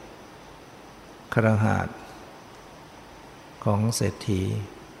คฤหาสน์ของเศรษฐี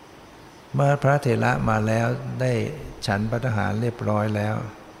เมื่อพระเถระมาแล้วได้ฉันภัตตาหารเรียบร้อยแล้ว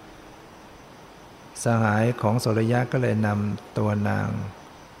สหายของโสรยะก็เลยนำตัวนาง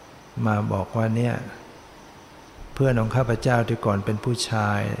มาบอกว่าเนี่ยเพื่อนของข้าพเจ้าที่ก่อนเป็นผู้ช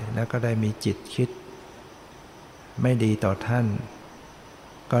ายแล้วก็ได้มีจิตคิดไม่ดีต่อท่าน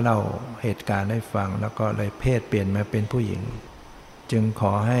ก็เล่าเหตุการณ์ให้ฟังแล้วก็เลยเพศเปลี่ยนมาเป็นผู้หญิงจึงข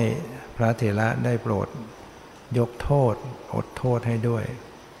อให้พระเถระได้โปรดยกโทษอดโทษให้ด้วย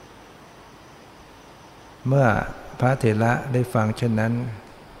เมื่อพระเถระได้ฟังเช่นนั้น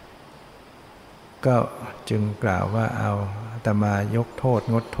ก็จึงกล่าวว่าเอาอาตมายกโทษ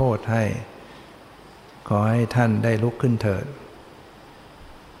งดโทษให้ขอให้ท่านได้ลุกขึ้นเถิด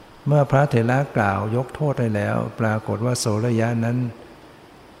เมื่อพระเถระกล่าวยกโทษให้แล้วปรากฏว่าโสรยะนั้น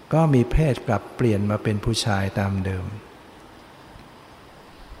ก็มีเพศกลับเปลี่ยนมาเป็นผู้ชายตามเดิม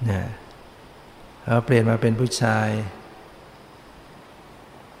นะเปลี่ยนมาเป็นผู้ชาย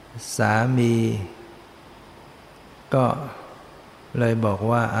สามีก็เลยบอก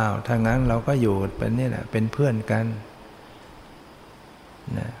ว่าอ้าวถ้างั้นเราก็อยู่เป็นนี่แหละเป็นเพื่อนกัน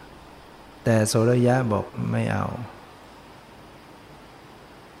นะแต่โสรยะบอกไม่เอา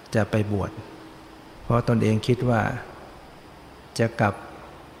จะไปบวชเพราะตนเองคิดว่าจะกลับ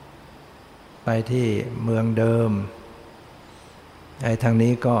ไปที่เมืองเดิมทาง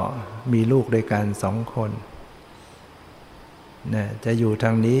นี้ก็มีลูกด้วยกัน2 คนนะจะอยู่ทา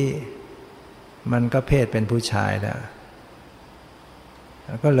งนี้มันก็เพศเป็นผู้ชายแล้ว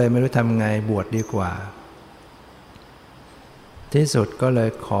ก็เลยไม่รู้ทำไงบวชดีกว่าที่สุดก็เลย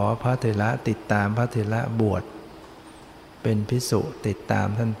ขอพระเถระติดตามพระเถระบวชเป็นภิกษุติดตาม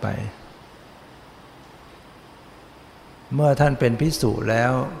ท่านไปเมื่อท่านเป็นภิกษุแล้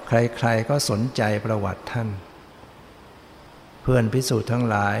วใครๆก็สนใจประวัติท่านเพื่อนภิกษุทั้ง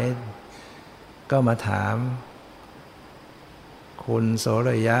หลายก็มาถามคุณโสร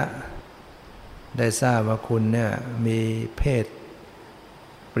ยะได้ทราบว่าคุณเนี่ยมีเพศ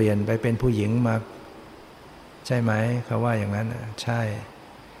เปลี่ยนไปเป็นผู้หญิงมาใช่ไหมเขาว่าอย่างนั้นใช่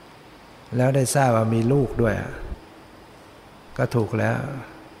แล้วได้ทราบว่ามีลูกด้วยก็ถูกแล้ว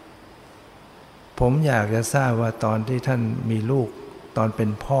ผมอยากจะทราบว่าตอนที่ท่านมีลูกตอนเป็น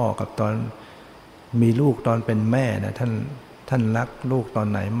พ่อกับตอนมีลูกตอนเป็นแม่นะท่านรักลูกตอน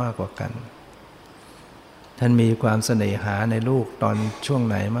ไหนมากกว่ากันท่านมีความเสน่หาในลูกตอนช่วง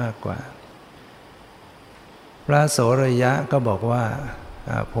ไหนมากกว่าพระโสรยะก็บอกว่า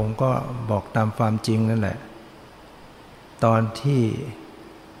ผมก็บอกตามความจริงนั่นแหละตอนที่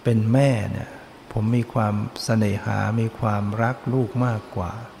เป็นแม่เนี่ยผมมีความเสน่หามีความรักลูกมากกว่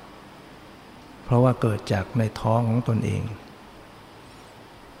าเพราะว่าเกิดจากในท้องของตนเอง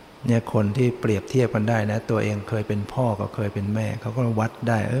เนี่ยคนที่เปรียบเทียบกันได้นะตัวเองเคยเป็นพ่อก็เคยเป็นแม่เขาก็วัด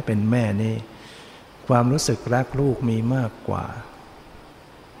ได้เป็นแม่นี่ความรู้สึกรักลูกมีมากกว่า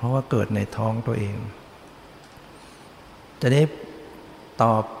เพราะว่าเกิดในท้องตัวเองทีนี้ต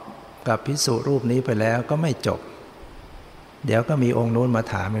อบกับภิกษุรูปนี้ไปแล้วก็ไม่จบเดี๋ยวก็มีองค์นู้นมา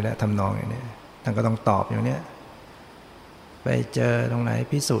ถามอีกแล้วทำนองอย่างนี้ท่านก็ต้องตอบอย่างนี้ไปเจอตรงไหน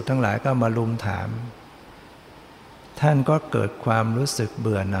ภิกษุทั้งหลายก็มาลุมถามท่านก็เกิดความรู้สึกเ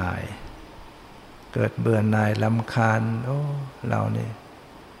บื่อหน่ายเกิดเบื่อหน่ายรำคาญเราเนี่ย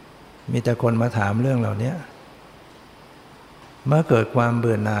มีแต่คนมาถามเรื่องเหล่านี้เมื่อเกิดความเ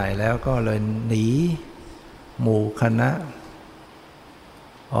บื่อหน่ายแล้วก็เลยหนีหมู่คณะ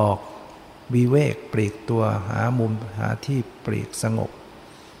ออกวิเวกปลีกตัวหามุมหาที่ปลีกสงบ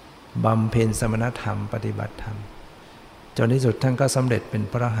บำเพ็ญสมณธรรมปฏิบัติธรรมจนที่สุดท่านก็สำเร็จเป็น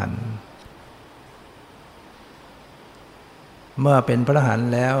พระอรหันต์เมื่อเป็นพระอรหันต์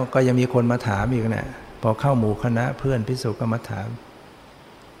แล้วก็ยังมีคนมาถามอีกนะพอเข้าหมู่คณะเพื่อนภิกษุก็มาถาม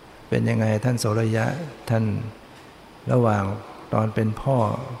เป็นยังไงท่านโสรยะท่านระหว่างตอนเป็นพ่อ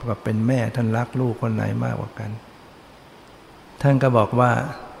กับเป็นแม่ท่านรักลูกคนไหนมากกว่ากันท่านก็บอกว่า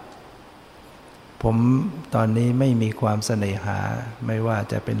ผมตอนนี้ไม่มีความเสน่หาไม่ว่า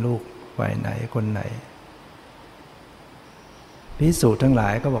จะเป็นลูกฝ่ายไหนคนไหนภิกษุทั้งหลา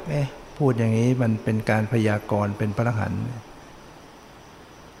ยก็บอกพูดอย่างนี้มันเป็นการพยากรณ์เป็นพระอรหันต์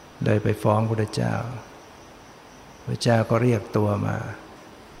เลยไปฟ้องพระพุทธเจ้าพระเจ้าก็เรียกตัวมา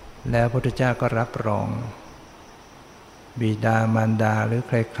แล้วพระพุทธเจ้าก็รับรองบิดามารดาหรือใ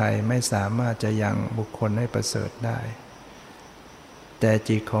ครๆไม่สามารถจะยังบุคคลให้ประเสริฐได้แต่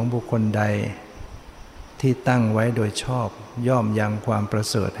จิตของบุคคลใดที่ตั้งไว้โดยชอบย่อมยังความประ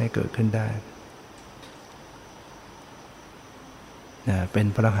เสริฐให้เกิดขึ้นได้เป็น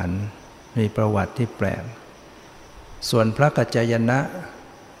พระอรหันต์มีประวัติที่แปลกส่วนพระกัจจายนะ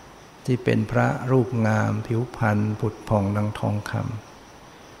ที่เป็นพระรูปงามผิวพรรณผุดผ่องดังทองค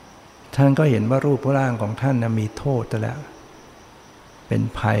ำท่านก็เห็นว่ารูปร่างของท่านมีโทษแล้วเป็น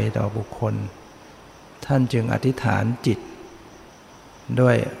ภัยต่อบุคคลท่านจึงอธิษฐานจิตด้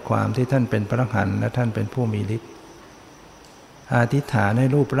วยความที่ท่านเป็นพระอรหันต์และท่านเป็นผู้มีฤทธิ์อธิษฐานให้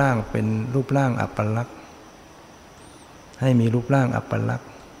รูปร่างเป็นรูปร่างอัปลักษณ์ให้มีรูปร่างอัปลักษณ์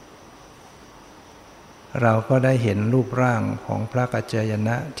เราก็ได้เห็นรูปร่างของพระกัจจายน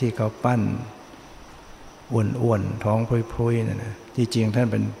ะที่เขาปั้นอ้วนๆท้องพรุยๆนั่นนะที่จริงท่าน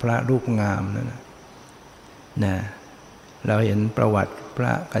เป็นพระรูปงามนั่นนะเราเห็นประวัติพร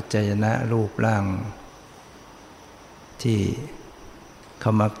ะกัจจายนะรูปร่างที่เข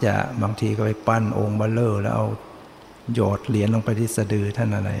ามักจะบางทีก็ไปปั้นองค์เบ้อเร่อแล้วเอาหยอดเหรียญลงไปที่สะดือท่าน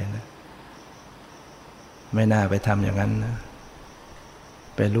อะไรนะไม่น่าไปทำอย่างนั้นนะ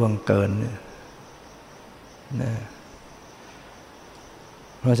ไปล่วงเกินนะ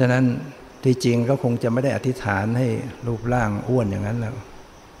เพราะฉะนั้นที่จริงก็คงจะไม่ได้อธิษฐานให้รูปร่างอ้วนอย่างนั้นแล้ว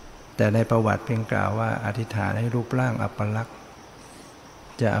แต่ในประวัติเพียงกล่าวว่าอธิษฐานให้รูปร่างอัปลักษณ์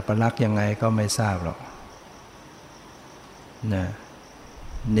จะอัปลักษณ์ยังไงก็ไม่ทราบหรอกนะ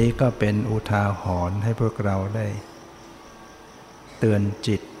นี่ก็เป็นอุทาหรณ์ให้พวกเราได้เตือน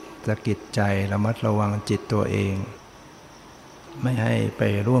จิตสะกิดใจระมัดระวังจิตตัวเองไม่ให้ไป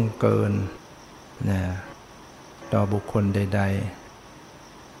ล่วงเกินนะต่อบุคคลใด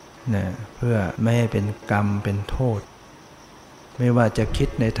ๆนะเพื่อไม่ให้เป็นกรรมเป็นโทษไม่ว่าจะคิด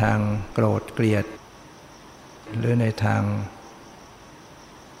ในทางโกรธเกลียดหรือในทาง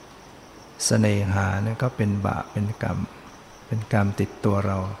เสน่หานั่นก็เป็นบาปเป็นกรรมติดตัว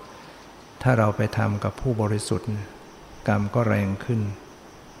เราถ้าเราไปทำกับผู้บริสุทธิ์กรรมก็แรงขึ้น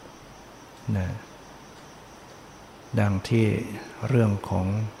นะดังที่เรื่องของ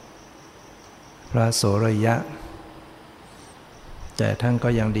พระโสรยะแต่ท่านก็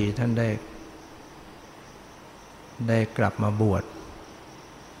ยังดีท่านได้กลับมาบวช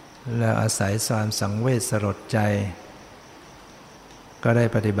แล้วอาศัยความสังเวชสลดใจก็ได้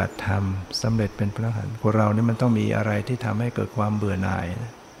ปฏิบัติธรรมสำเร็จเป็นพระอรหันต์คนเรานี่มันต้องมีอะไรที่ทำให้เกิดความเบื่อหน่าย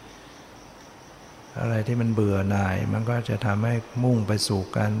อะไรที่มันเบื่อหน่ายมันก็จะทำให้มุ่งไปสู่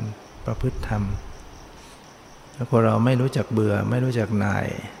การประพฤติธรรมถ้าคนเราไม่รู้จักเบื่อไม่รู้จักหน่าย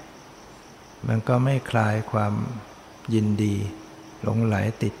มันก็ไม่คลายความยินดีหลงไหล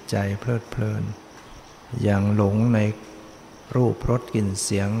ติดใจเพลิดเพลินอย่างหลงในรูปรสกลิ่นเ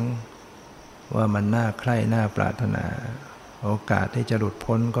สียงว่ามันน่าใคร่น่าปรารถนาโอกาสที่จะหลุด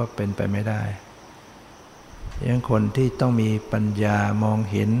พ้นก็เป็นไปไม่ได้ยังคนที่ต้องมีปัญญามอง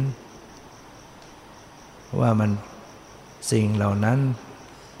เห็นว่ามันสิ่งเหล่านั้น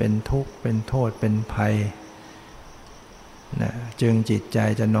เป็นทุกข์เป็นโทษเป็นภัยนะจึงจิตใจ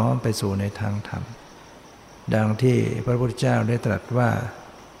จะน้อมไปสู่ในทางธรรมดังที่พระพุทธเจ้าได้ตรัสว่า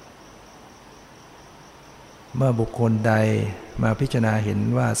เมื่อบุคคลใดมาพิจารณาเห็น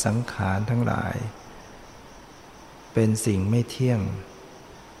ว่าสังขารทั้งหลายเป็นสิ่งไม่เที่ยง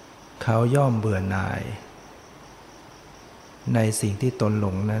เขาย่อมเบื่อหน่ายในสิ่งที่ตนหล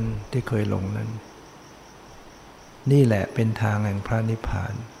งนั้นที่เคยหลงนั้นนี่แหละเป็นทางแห่งพระนิพพา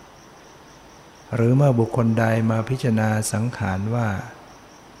นหรือเมื่อบุคคลใดมาพิจารณาสังขารว่า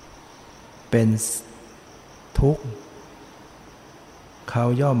เป็นทุกข์เขา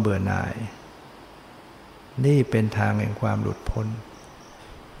ย่อมเบื่อหน่ายนี่เป็นทางแห่งความหลุดพ้น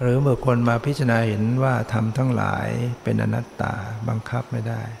หรือบุคคลมาพิจารณาเห็นว่าธรรมทั้งหลายเป็นอนัตตาบังคับไม่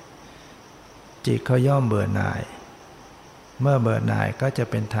ได้จิตเขาย่อมเบื่อหน่ายเมื่อเบื่อหน่ายก็จะ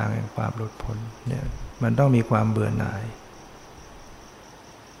เป็นทางแห่งความหลุดพ้นเนี่ยมันต้องมีความเบื่อหน่าย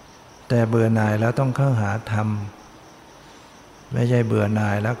แต่เบื่อหน่ายแล้วต้องเข้าหาธรรมไม่ใช่เบื่อหน่า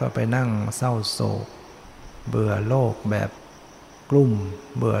ยแล้วก็ไปนั่งเศร้าโศกเบื่อโลกแบบกลุ่ม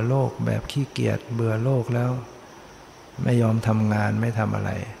เบื่อโลกแบบขี้เกียจเบื่อโลกแล้วไม่ยอมทำงานไม่ทำอะไ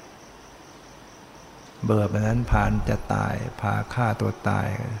ร เบื่อแบบนั้นพาลจะตายพาฆ่าตัวตาย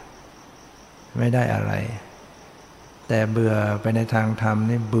ไม่ได้อะไรแต่เบื่อไปในทางธรรม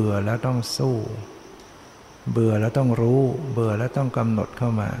นี่เบื่อแล้วต้องสู้เบื่อแล้วต้องรู้เบื่อแล้วต้องกำหนดเข้า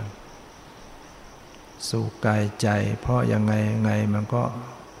มาสู่กายใจเพราะยังไงมันก็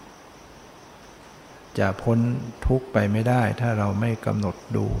จะพ้นทุกข์ไปไม่ได้ถ้าเราไม่กำหนด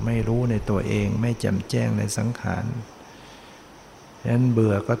ดูไม่รู้ในตัวเองไม่แจ่มแจ้งในสังขารฉะนั้นเ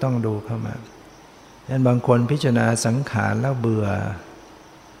บื่อก็ต้องดูเข้ามาฉะนั้นบางคนพิจารณาสังขารแล้วเบื่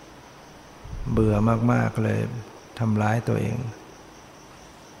อมากๆเลยทำร้ายตัวเอง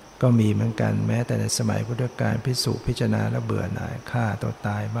ก็มีเหมือนกันแม้แต่ในสมัยพุทธกาลภิกษุพิจารณาแล้วเบื่อหน่ายฆ่าตัวต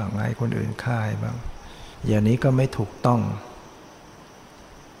ายบ้างให้คนอื่นฆ่าบ้างอย่างนี้ก็ไม่ถูกต้อง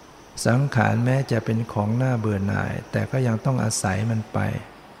สังขารแม้จะเป็นของน่าเบื่อหน่ายแต่ก็ยังต้องอาศัยมันไป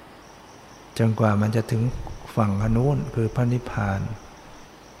จนกว่ามันจะถึงฝั่งนู้นคือพระนิพพาน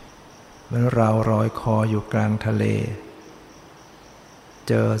เมื่อเราลอยคออยู่กลางทะเล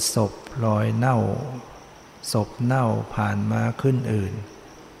เจอศพลอยเน่าศพเน่าผ่านมาขึ้นอื่น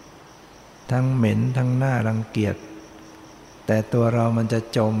ทั้งเหม็นทั้งน่ารังเกียจแต่ตัวเรามันจะ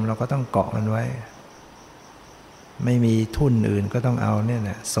จมเราก็ต้องเกาะมันไว้ไม่มีทุ่นอื่นก็ต้องเอาเนี่ยแห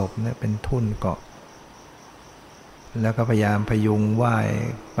ละศพเนี่ยเป็นทุ่นเกาะแล้วก็พยายามพยุงว่าย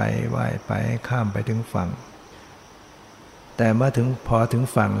ไปข้ามไปถึงฝั่งแต่เมื่อพอถึง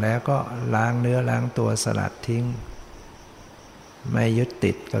ฝั่งแล้วก็ล้างเนื้อล้างตัวสลัดทิ้งไม่ยึด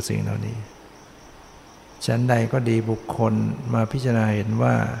ติดกับสิ่งเหล่านี้ชั้นใดก็ดีบุคคลมาพิจารณาเห็น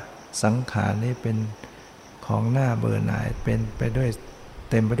ว่าสังขารนี้เป็นของน่าเบื่อหน่ายเป็นไปด้วย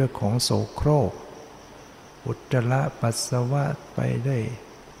เต็มไปด้วยของโสโครกอุจจาระปัสสาวะไปด้วย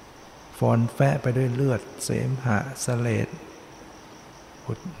ฟอนแฟะไปด้วยเลือดเสมหะเสลด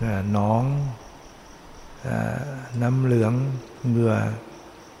หนองน้ำเหลืองเหงื่อ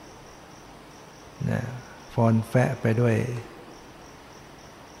ฟอนแฟะไปด้วย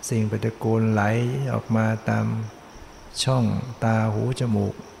สิ่งปฏิกูลไหลออกมาตามช่องตาหูจมู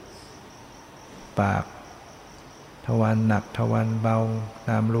กปากทวารหนักทวารเบา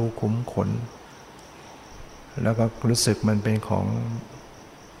ตามรูขุมขนแล้วก็รู้สึกมันเป็นของ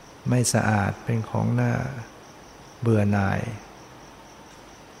ไม่สะอาดเป็นของน่าเบื่อหน่าย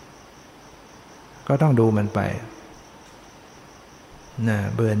ก็ต้องดูมันไป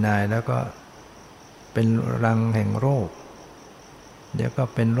เบื่อหน่ายแล้วก็เป็นรังแห่งโรคเดี๋ยวก็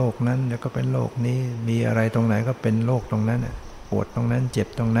เป็นโรคนั้นเดี๋ยวก็เป็นโรคนี้มีอะไรตรงไหนก็เป็นโรคตรงนั้นปวดตรงนั้นเจ็บ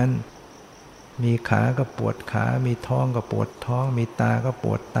ตรงนั้นมีขาก็ปวดขามีท้องก็ปวดท้องมีตาก็ป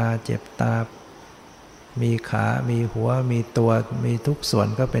วดตาเจ็บตามีขามีหัวมีตัวมีทุกส่วน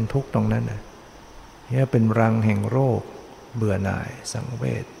ก็เป็นทุกตรงนั้นนี่เป็นรังแห่งโรคเบื่อหน่ายสังเว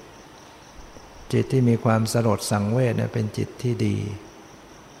ชจิตที่มีความสลดสังเวชเป็นจิตที่ดี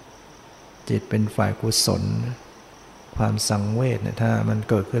จิตเป็นฝ่ายกุศลความสังเวชถ้ามัน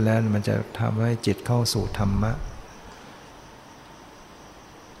เกิดขึ้นแล้วมันจะทำให้จิตเข้าสู่ธรรมะ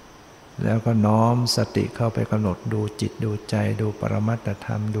แล้วก็น้อมสติเข้าไปกำหนดดูจิตดูใจดูปรมัตถธ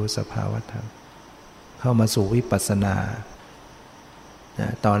รรมดูสภาวธรรมเข้ามาสู่วิปัสสนา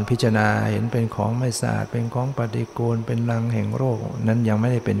ตอนพิจารณาเห็นเป็นของไม่สะอาดเป็นของปฏิกูลเป็นรังแห่งโรคนั้นยังไม่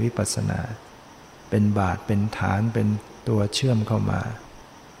ได้เป็นวิปัสสนาเป็นบาทเป็นฐานเป็นตัวเชื่อมเข้ามา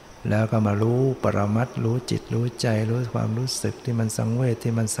แล้วก็มารู้ปรมัตถ์รู้จิตรู้ใจรู้ความรู้สึกที่มันสังเวช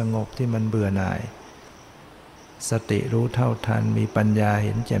ที่มันสงบที่มันเบื่อหน่ายสติรู้เท่าทันมีปัญญาเ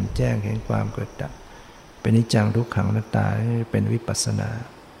ห็นแจ่มแจ้งเห็นความเกิดดับเป็นนิจจังทุกขังอนัตตาเป็นวิปัสสนา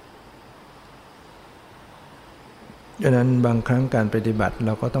ดังนั้นบางครั้งการปฏิบัติเร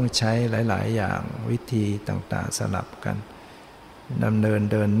าก็ต้องใช้หลายๆอย่างวิธีต่างๆสลับกันดำเนิน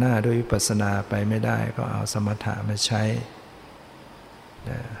เดินหน้าด้วยวิปัสสนาไปไม่ได้ก็เอาสมถะมาใช้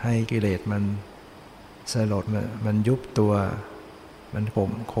ให้กิเลสมันสลดมันยุบตัวมัน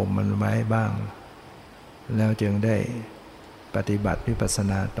ข่มมันไว้บ้างแล้วจึงได้ปฏิบัติวิปัสส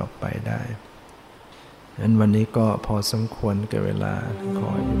นาต่อไปได้ฉะนั้นวันนี้ก็พอสมควรแก่เวลาข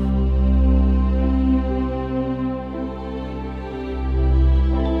อ